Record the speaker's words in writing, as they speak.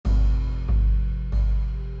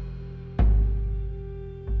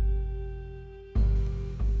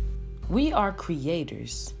We are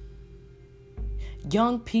creators,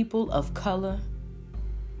 young people of color.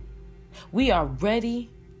 We are ready.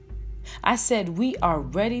 I said we are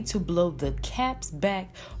ready to blow the caps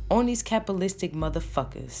back on these capitalistic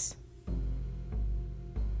motherfuckers.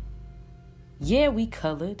 Yeah, we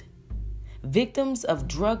colored, victims of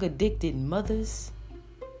drug-addicted mothers.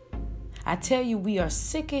 I tell you, we are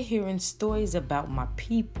sick of hearing stories about my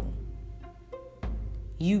people.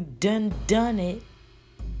 You done it.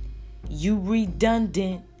 You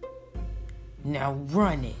redundant. Now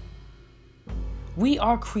run it. We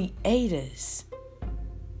are creators,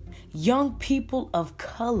 young people of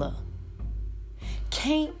color.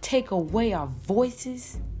 Can't take away our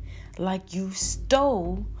voices like you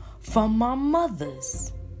stole from our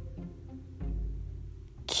mothers.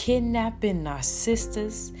 Kidnapping our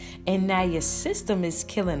sisters, and now your system is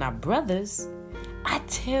killing our brothers. I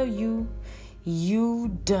tell you, you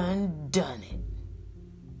done it.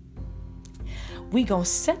 We gonna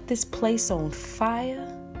set this place on fire.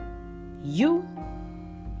 You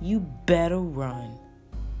better run.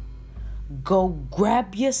 Go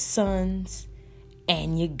grab your sons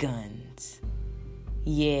and your guns.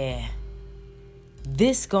 Yeah,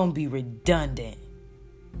 this gonna be redundant.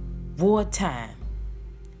 Wartime.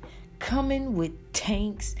 Coming with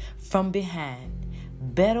tanks from behind.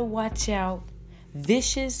 Better watch out.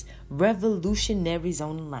 Vicious revolutionaries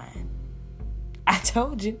on the line. I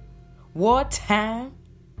told you. Wartime.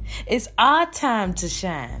 It's our time to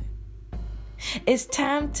shine. It's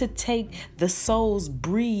time to take the soul's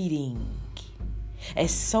breeding. A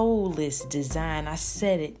soulless design. I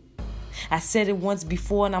said it once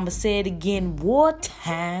before and I'ma say it again.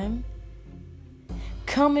 Wartime.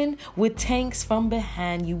 Coming with tanks from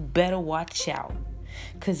behind. You better watch out.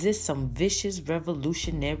 Cause there's some vicious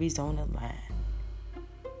revolutionaries on the line.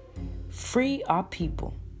 Free our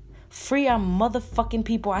people. Free our motherfucking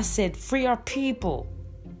people. I said free our people.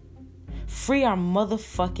 Free our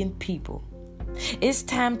motherfucking people. It's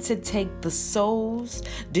time to take the souls,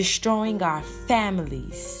 destroying our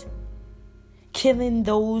families, killing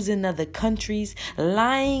those in other countries,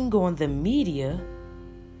 lying on the media,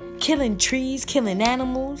 killing trees, killing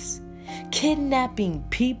animals, kidnapping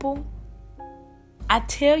people. I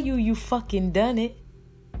tell you, you fucking done it.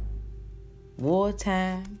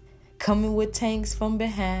 Wartime. Coming with tanks from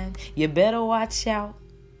behind. You better watch out.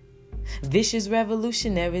 Vicious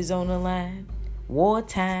revolutionaries on the line.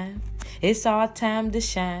 Wartime. It's our time to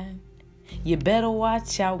shine. You better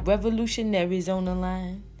watch out. Revolutionaries on the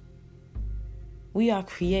line. We are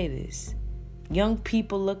creators. Young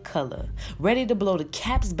people of color. Ready to blow the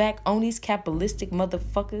caps back on these capitalistic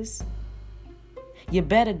motherfuckers. You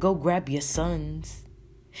better go grab your sons.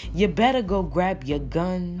 You better go grab your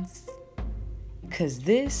guns. Cause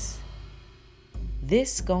this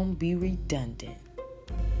gonna be redundant.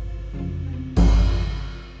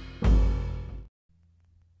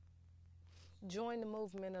 Join the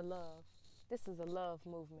movement of love. This is a love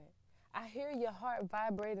movement. I hear your heart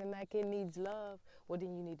vibrating like it needs love. Well,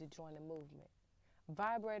 then you need to join the movement.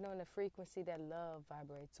 Vibrate on the frequency that love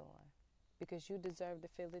vibrates on. Because you deserve to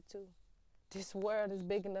feel it too. This world is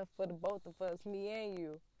big enough for the both of us, me and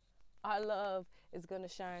you. Our love is going to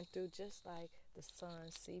shine through just like the sun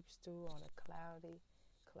seeps through on a cloudy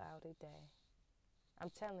day. I'm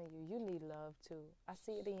telling you, you need love too. I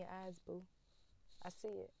see it in your eyes, boo. I see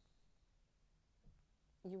it.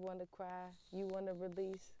 You want to cry, you want to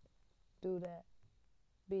release, do that.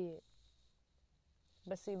 Be it.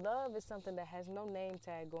 But see, love is something that has no name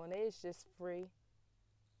tag on it. It's just free.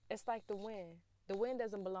 It's like the wind. The wind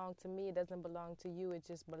doesn't belong to me. It doesn't belong to you. It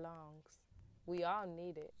just belongs. We all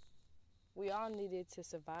need it. We all need it to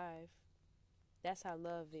survive. That's how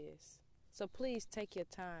love is. So please take your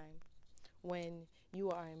time when you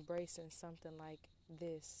are embracing something like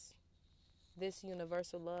this. This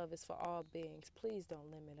universal love is for all beings. Please don't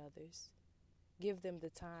limit others. Give them the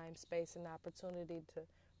time, space, and opportunity to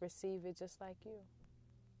receive it just like you.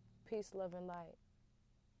 Peace, love, and light,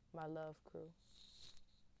 my love crew.